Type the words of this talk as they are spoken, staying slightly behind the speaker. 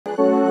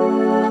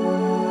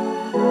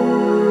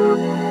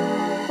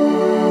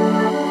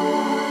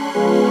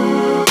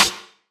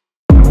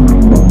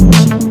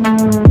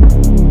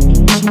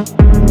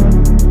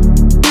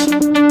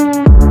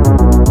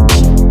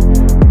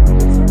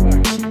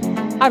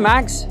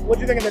Max. What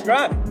do you think of the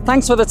drive?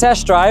 Thanks for the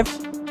test drive.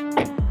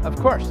 Of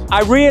course.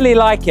 I really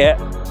like it.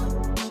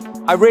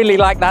 I really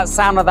like that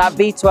sound of that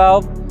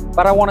V12,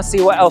 but I want to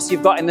see what else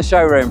you've got in the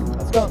showroom.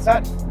 Let's go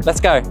inside. Let's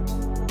go.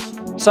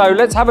 So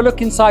let's have a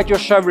look inside your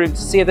showroom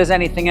to see if there's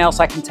anything else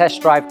I can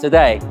test drive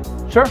today.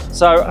 Sure.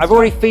 So I've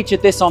already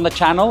featured this on the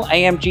channel,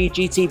 AMG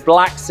GT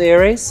Black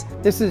Series.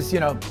 This is,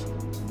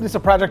 this is a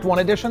Project 1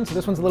 edition, so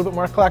this one's a little bit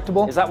more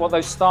collectible. Is that what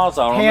those stars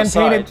are on the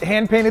side?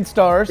 Hand-painted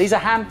stars. These are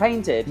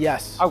hand-painted?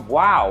 Yes. Oh,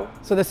 wow.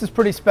 So this is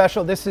pretty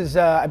special. This is,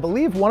 I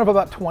believe, one of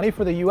about 20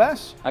 for the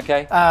US.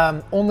 Okay.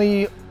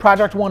 Only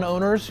Project 1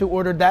 owners who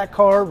ordered that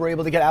car were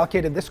able to get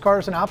allocated this car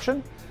as an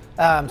option.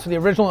 So the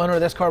original owner of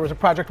this car was a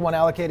Project 1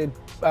 allocated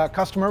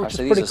customer, which is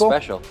pretty cool. So these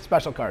are special.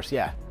 Special cars,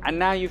 yeah. And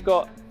now you've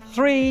got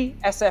 3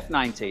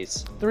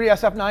 SF90s. 3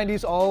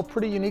 SF90s, all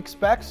pretty unique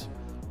specs.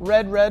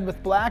 Red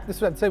with black.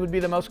 This I'd say would be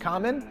the most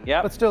common.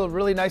 Yeah. But still a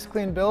really nice,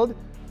 clean build.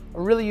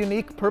 A really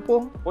unique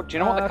purple. What, do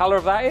you know what the color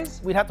of that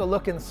is? We'd have to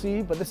look and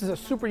see, but this is a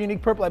super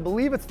unique purple. I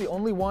believe it's the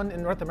only one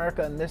in North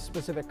America in this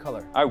specific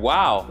color. Oh,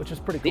 wow. Which is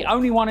pretty cool. The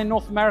only one in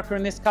North America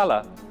in this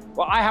color.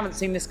 Well, I haven't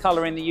seen this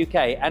color in the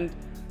UK. And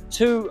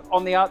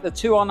the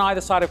two on either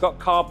side have got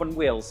carbon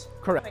wheels.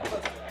 Correct.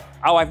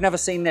 Oh, I've never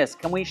seen this.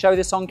 Can we show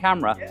this on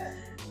camera? Yeah.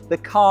 The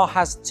car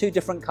has 2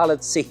 different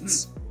colored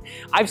seats.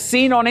 I've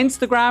seen on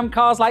Instagram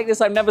cars like this,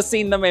 I've never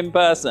seen them in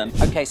person.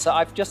 Okay, so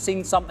I've just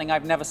seen something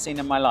I've never seen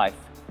in my life.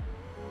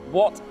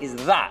 What is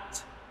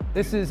that?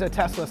 This is a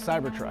Tesla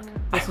Cybertruck.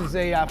 This is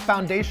a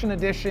Foundation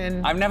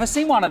Edition. I've never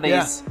seen one of these.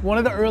 Yeah, one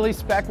of the early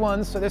spec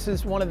ones. So this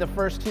is one of the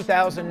first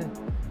 2000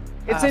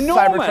 it's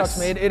enormous. Cybertrucks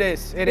made. It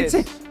is,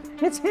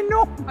 It's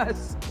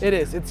enormous. It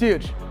is, it's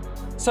huge.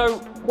 So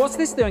what's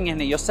this doing in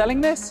here? You're selling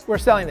this? We're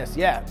selling this,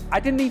 yeah. I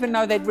didn't even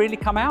know they'd really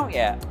come out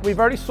yet. We've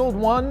already sold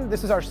one.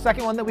 This is our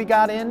second one that we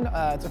got in.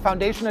 It's a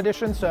Foundation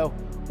Edition, so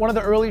one of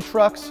the early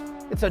trucks.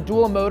 It's a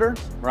dual motor.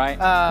 Right.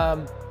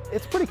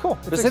 It's pretty cool.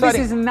 It's so this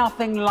is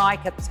nothing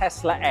like a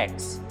Tesla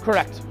X.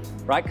 Correct.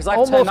 Right, because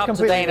I've turned up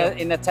today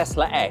in a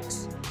Tesla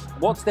X.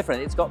 What's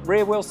different? It's got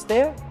rear wheel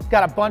steer?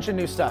 Got a bunch of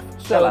new stuff.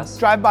 So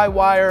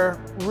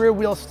drive-by-wire, rear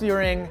wheel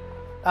steering,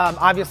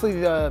 obviously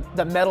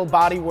the metal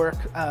bodywork,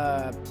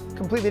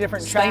 completely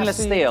different stainless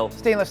chassis. Steel.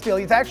 Stainless steel.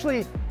 It's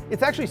actually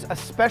a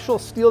special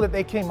steel that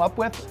they came up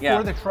with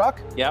for the truck.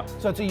 Yep.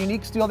 So it's a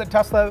unique steel that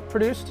Tesla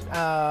produced.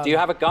 Do you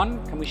have a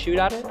gun? Can we shoot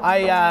at it?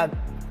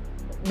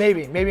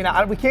 Maybe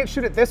not. We can't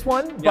shoot at this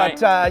one,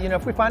 but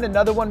if we find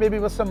another one, maybe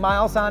with some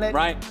miles on it.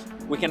 Right.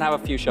 We can have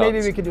a few shots.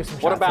 Maybe we could do some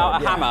shots. What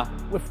about a hammer?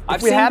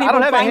 I've seen people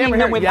banging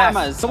them with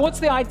hammers. So what's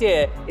the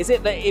idea? Is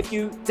it that if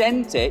you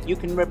dent it, you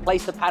can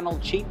replace the panel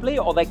cheaply,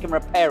 or they can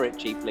repair it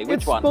cheaply?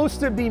 Which one? It's supposed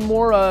to be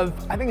more of,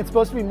 I think it's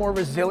supposed to be more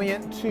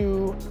resilient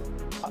to,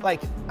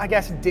 like, I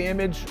guess,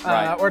 damage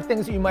or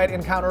things that you might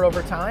encounter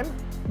over time.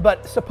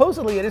 But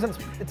supposedly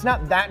it's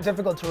not that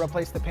difficult to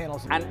replace the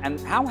panels. And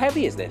how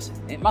heavy is this?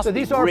 It must be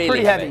really heavy. So these are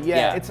pretty heavy,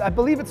 yeah. I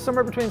believe it's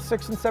somewhere between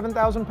 6,000 and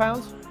 7,000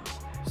 pounds.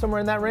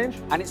 Somewhere in that range.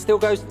 And it still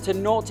goes to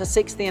 0 to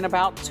 60 in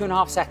about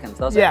 2.5 seconds,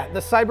 does it? Yeah,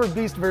 the Cyber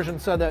Beast version.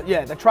 So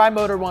the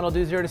tri-motor one will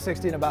do 0 to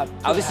 60 in about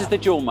 2.5. Oh, this is the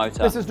dual motor.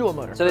 This is dual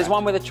motor. So there's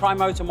one with a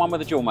tri-motor and one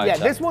with a dual motor. Yeah,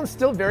 this one's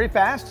still very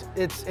fast.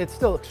 It's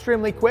still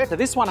extremely quick. So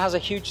this one has a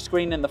huge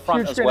screen in the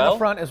front as well. Huge screen in the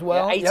front as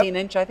well. Yeah, 18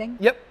 inch, I think.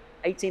 Yep.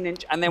 18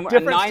 inch, and then a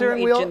 9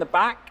 inch in the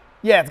back.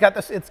 Yeah,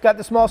 it's got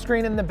the small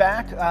screen in the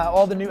back.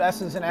 All the new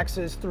S's and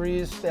X's,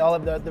 3s, they all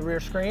have the rear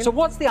screen. So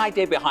what's the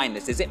idea behind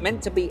this? Is it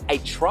meant to be a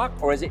truck,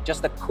 or is it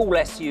just a cool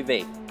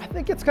SUV? I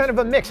think it's kind of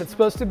a mix. It's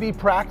supposed to be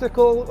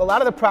practical, a lot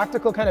of the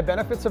practical kind of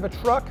benefits of a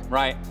truck.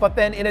 Right. But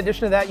then in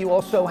addition to that, you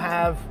also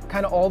have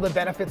kind of all the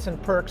benefits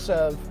and perks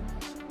of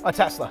a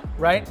Tesla,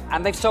 right?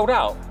 And they've sold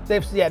out? I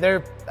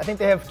think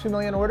they have 2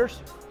 million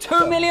orders.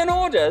 2 million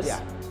orders? Yeah.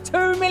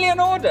 2 million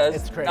orders?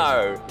 It's crazy.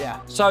 No. Yeah.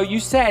 So you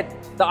said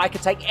that I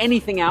could take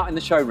anything out in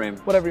the showroom.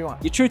 Whatever you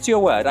want. You're true to your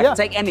word. I can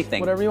take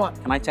anything. Whatever you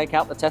want. Can I take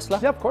out the Tesla?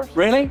 Yeah, of course.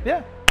 Really?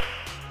 Yeah.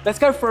 Let's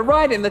go for a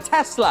ride in the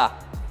Tesla.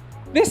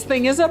 This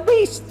thing is a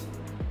beast.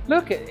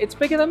 Look, it's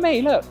bigger than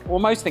me, look. Well,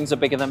 most things are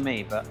bigger than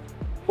me, but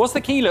what's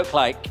the key look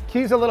like?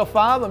 Key's a little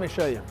fob, let me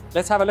show you.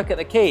 Let's have a look at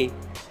the key.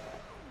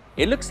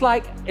 It looks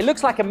like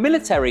a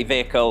military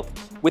vehicle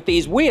with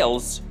these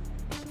wheels.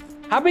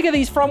 How big are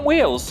these front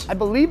wheels? I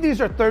believe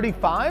these are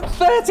 35.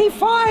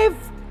 35?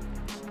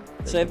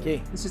 So the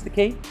key. This is the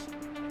key.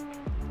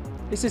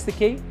 This is the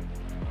key.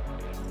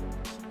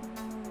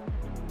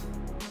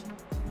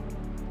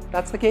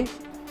 That's the key.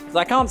 Because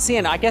I can't see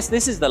it. I guess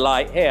this is the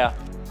light here.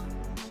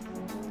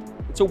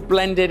 It's all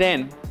blended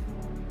in.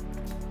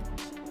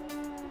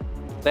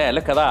 There,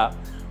 look at that.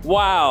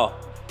 Wow.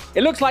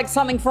 It looks like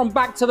something from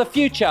Back to the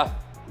Future.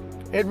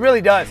 It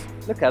really does.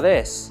 Look at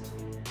this.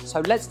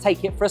 So let's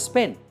take it for a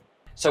spin.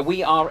 So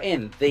we are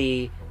in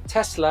the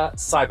Tesla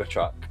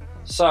Cybertruck.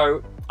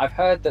 So I've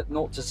heard that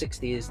 0 to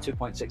 60 is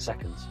 2.6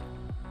 seconds.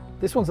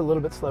 This one's a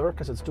little bit slower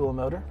because it's dual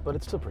motor, but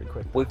it's still pretty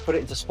quick. We've put it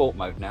into sport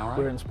mode now, right?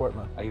 We're in sport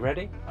mode. Are you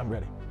ready? I'm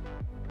ready.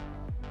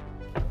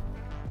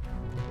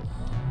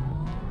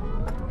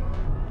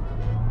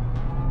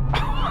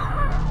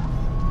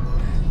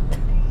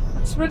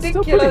 That's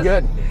ridiculous. Still pretty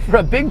good. For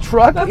a big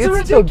truck, That's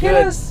it's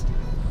ridiculous. still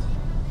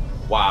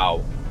good.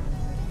 Wow.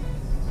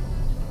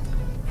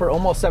 For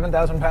almost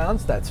 7,000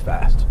 pounds, that's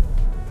fast.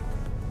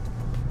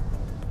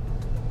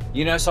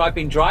 You know, so I've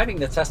been driving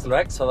the Tesla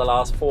X for the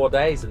last 4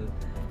 days, and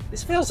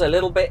this feels a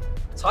little bit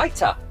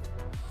tighter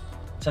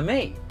to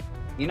me.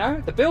 You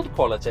know, the build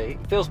quality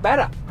feels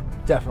better.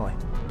 Definitely.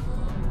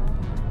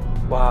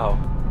 Wow.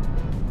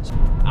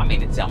 I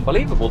mean, it's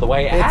unbelievable the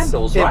way it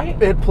handles, right?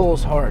 It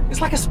pulls hard.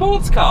 It's like a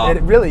sports car.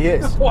 It really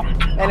is. Wow.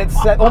 And it's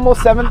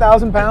almost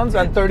 7,000 pounds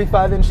on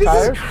 35-inch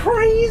tires. This is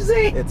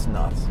crazy. It's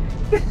nuts.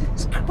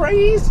 It's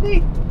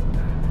crazy.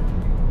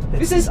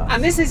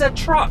 This is a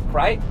truck,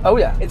 right? Oh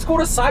yeah. It's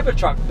called a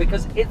Cybertruck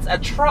because it's a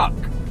truck.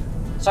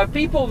 So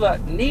people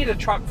that need a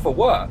truck for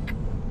work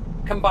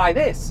can buy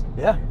this.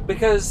 Yeah.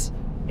 Because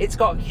it's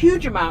got a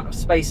huge amount of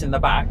space in the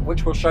back,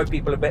 which we'll show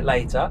people a bit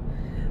later.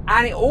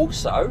 And it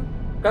also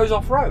goes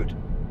off-road.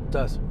 It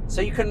does.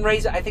 So you can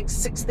raise it, I think,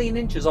 16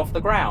 inches off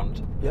the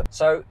ground. Yep.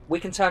 So we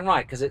can turn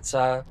right because it's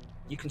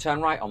you can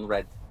turn right on the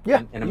red.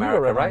 Yeah. In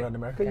America, right? In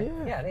America,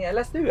 yeah. Yeah.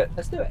 Let's do it.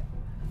 Let's do it.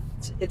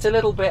 It's a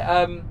little bit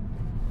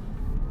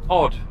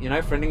odd, you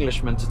know, for an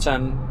Englishman to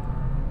turn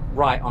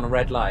right on a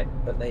red light,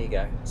 but there you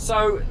go.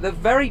 So the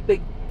very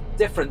big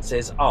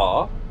differences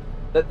are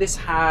that this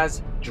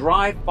has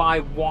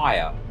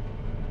drive-by-wire,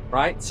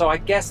 right? So I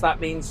guess that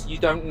means you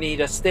don't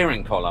need a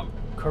steering column.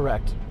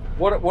 Correct.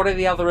 What are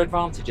the other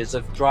advantages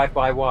of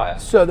drive-by-wire?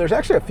 So there's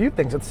actually a few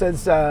things. It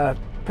says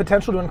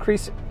potential to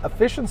increase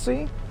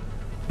efficiency,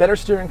 better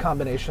steering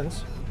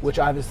combinations, which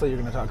obviously you're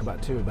going to talk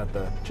about too, about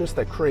just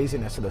the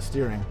craziness of the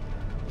steering.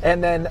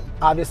 And then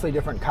obviously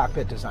different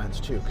cockpit designs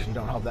too, because you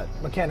don't have that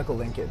mechanical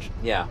linkage.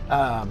 Yeah.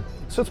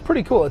 So it's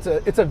pretty cool.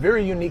 It's a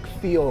very unique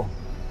feel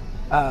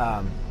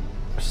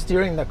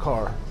steering the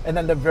car, and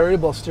then the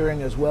variable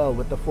steering as well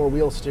with the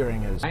four-wheel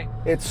steering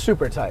it's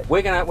super tight.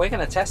 We're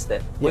gonna test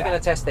it. We're gonna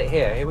test it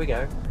here. Here we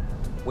go.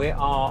 We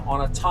are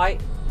on a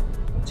tight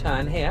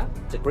turn here.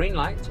 It's a green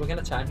light, so we're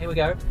gonna turn. Here we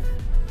go.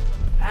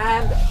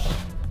 And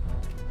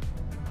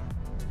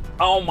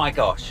oh my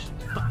gosh.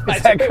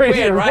 Is that crazy,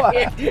 weird,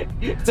 right?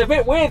 It's a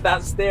bit weird,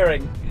 that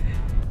steering.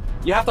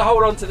 You have to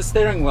hold on to the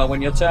steering wheel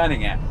when you're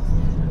turning it.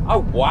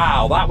 Oh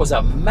wow, that was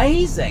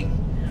amazing.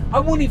 I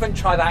wouldn't even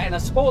try that in a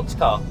sports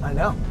car. I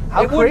know.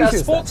 How crazy is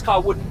that? A sports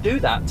car wouldn't do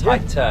that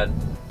tight turn.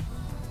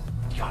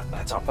 God,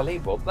 that's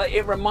unbelievable.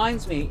 It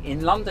reminds me,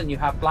 in London you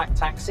have black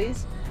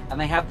taxis, and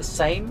they have the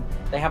same.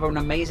 They have an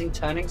amazing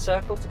turning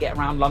circle to get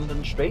around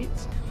London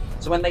streets.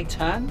 So when they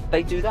turn,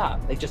 they do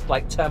that. They just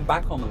like turn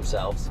back on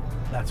themselves.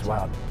 That's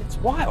wild. It's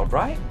wild,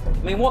 right?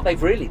 I mean, what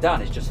they've really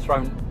done is just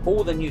thrown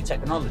all the new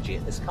technology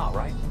at this car,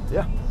 right?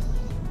 Yeah.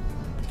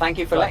 Thank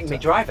you for letting me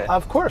drive it.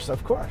 Of course,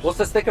 of course. What's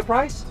the sticker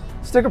price?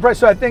 Sticker price,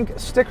 so I think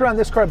sticker on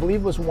this car I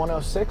believe was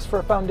 106 for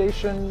a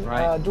foundation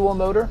dual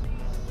motor.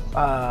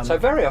 So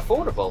very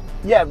affordable.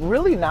 Yeah,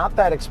 really not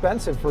that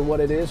expensive for what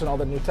it is and all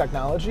the new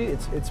technology.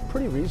 It's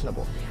pretty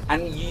reasonable.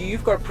 And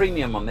you've got a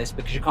premium on this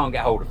because you can't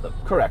get hold of them.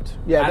 Correct.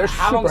 Yeah. And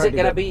how long is it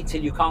going to be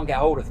till you can't get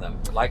hold of them?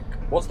 Like,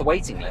 what's the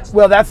waiting list?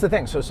 Well, that's the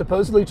thing. So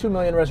supposedly 2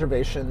 million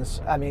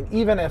reservations. I mean,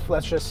 even if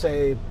let's just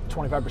say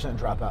 25%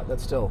 dropout,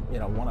 that's still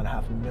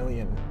 1.5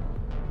 million.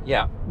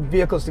 Yeah.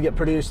 Vehicles to get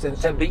produced.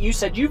 But you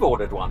said you've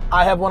ordered one.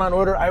 I have one on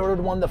order. I ordered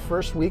one the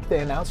first week they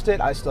announced it.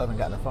 I still haven't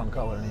gotten a phone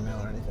call or an email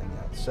or anything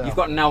yet. So you've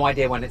got no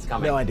idea when it's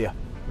coming? No idea.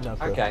 No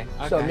clue. Okay.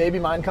 So maybe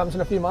mine comes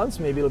in a few months.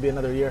 Maybe it'll be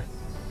another year.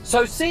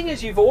 So seeing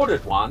as you've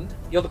ordered one,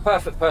 you're the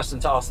perfect person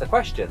to ask the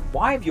question.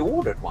 Why have you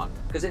ordered one?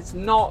 Because it's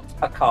not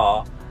a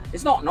car.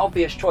 It's not an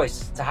obvious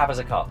choice to have as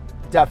a car.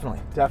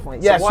 Definitely,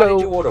 definitely. So why did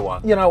you order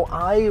one?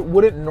 I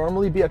wouldn't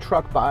normally be a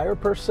truck buyer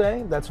per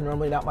se. That's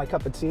normally not my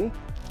cup of tea.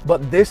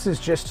 But this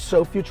is just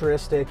so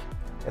futuristic.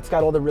 It's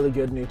got all the really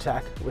good new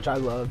tech, which I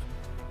love.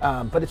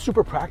 But it's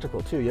super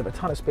practical too. You have a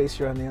ton of space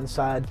here on the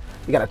inside.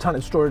 You got a ton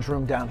of storage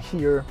room down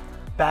here.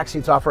 Back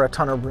seats offer a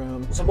ton of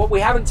room. So what we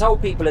haven't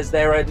told people is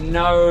there's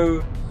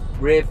no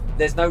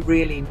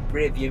really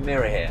rear view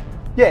mirror here.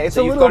 Yeah, it's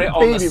so a you've little got it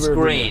on the baby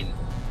screen,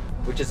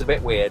 which is a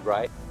bit weird,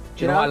 right?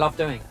 Do you know what I love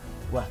doing?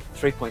 What?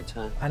 3-point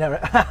turn. I know,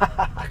 right? Look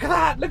at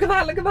that! Look at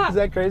that! Look at that! Is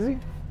that crazy?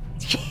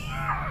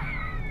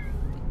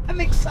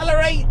 And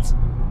accelerate.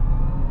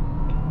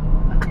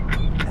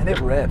 And it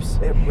rips.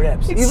 It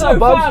rips. It's so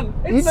fun.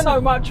 It's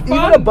so much fun.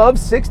 Even above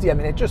 60, I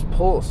mean, it just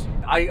pulls.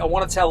 I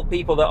want to tell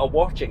people that are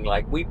watching,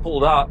 like, we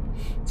pulled up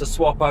to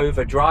swap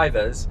over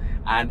drivers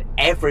and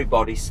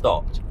everybody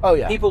stopped. Oh,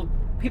 yeah.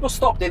 People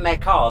stopped in their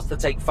cars to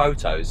take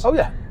photos. Oh,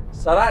 yeah.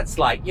 So that's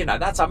like,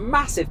 that's a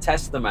massive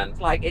testament.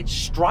 Like, it's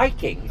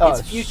striking. Oh,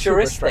 it's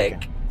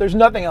futuristic. There's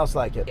nothing else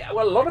like it. Yeah,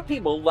 well, a lot of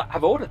people that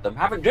have ordered them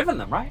haven't driven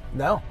them, right?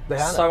 No, they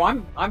haven't. So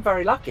I'm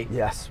very lucky.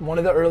 Yes, one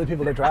of the early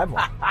people to drive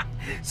one.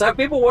 So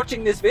people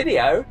watching this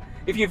video,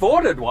 if you've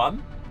ordered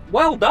one,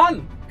 well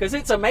done, because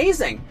it's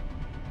amazing.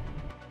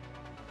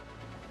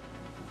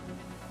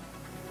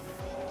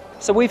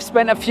 So we've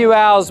spent a few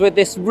hours with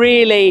this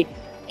really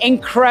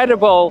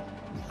incredible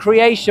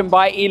creation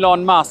by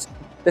Elon Musk,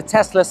 the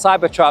Tesla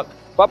Cybertruck.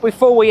 But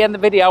before we end the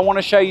video, I want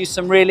to show you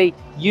some really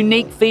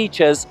unique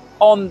features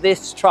on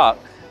this truck.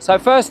 So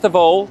first of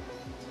all,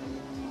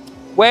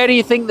 where do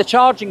you think the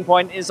charging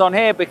point is on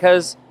here?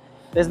 Because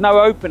there's no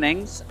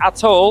openings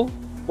at all.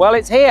 Well,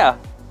 it's here.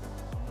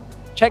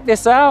 Check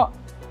this out.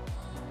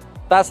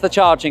 That's the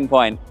charging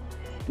point.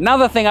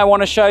 Another thing I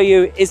want to show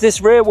you is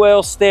this rear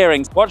wheel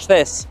steering. Watch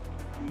this.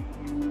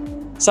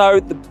 So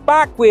the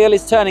back wheel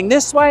is turning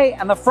this way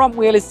and the front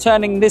wheel is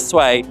turning this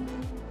way.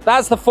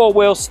 That's the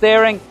 4-wheel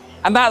steering,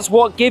 and that's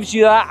what gives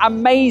you that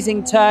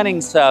amazing turning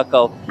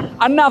circle.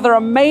 Another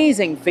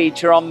amazing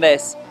feature on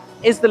this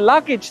is the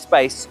luggage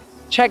space.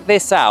 Check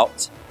this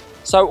out.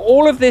 So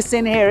all of this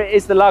in here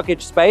is the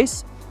luggage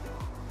space.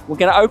 We're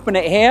gonna open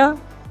it here.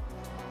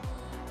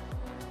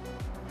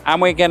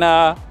 And we're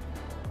gonna,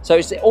 so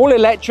it's all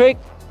electric,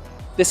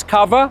 this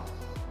cover.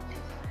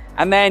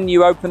 And then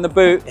you open the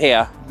boot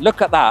here.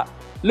 Look at that.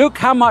 Look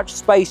how much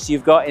space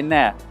you've got in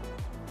there.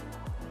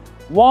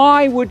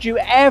 Why would you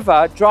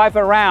ever drive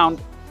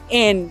around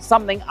in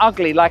something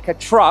ugly like a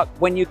truck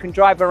when you can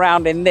drive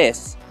around in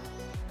this?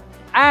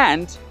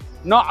 And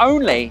not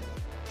only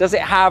does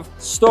it have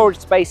storage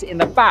space in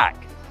the back,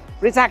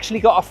 but it's actually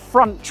got a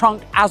front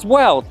trunk as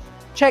well.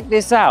 Check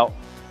this out.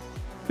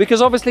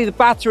 Because obviously the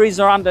batteries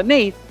are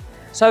underneath,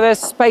 so there's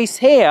space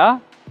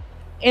here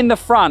in the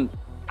front.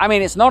 I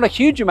mean, it's not a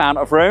huge amount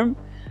of room,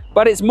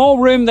 but it's more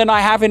room than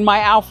I have in my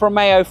Alfa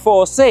Romeo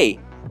 4C.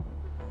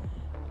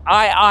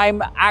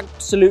 I'm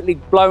absolutely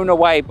blown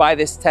away by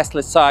this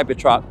Tesla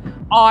Cybertruck.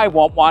 I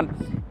want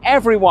one.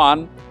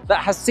 Everyone that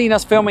has seen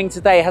us filming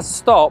today has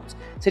stopped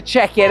to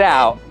check it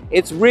out.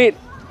 It's real.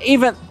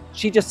 Even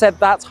she just said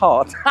that's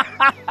hot.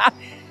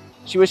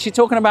 Was she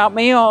talking about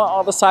me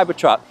or the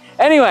Cybertruck?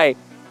 Anyway,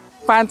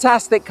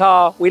 fantastic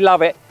car. We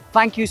love it.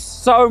 Thank you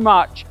so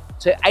much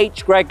to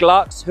HGrex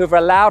Lux who have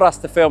allowed us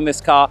to film this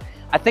car.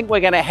 I think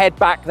we're going to head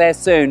back there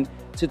soon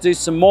to do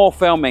some more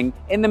filming.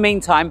 In the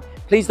meantime,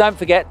 please don't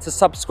forget to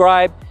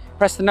subscribe,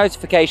 press the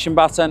notification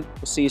button.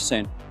 We'll see you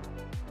soon.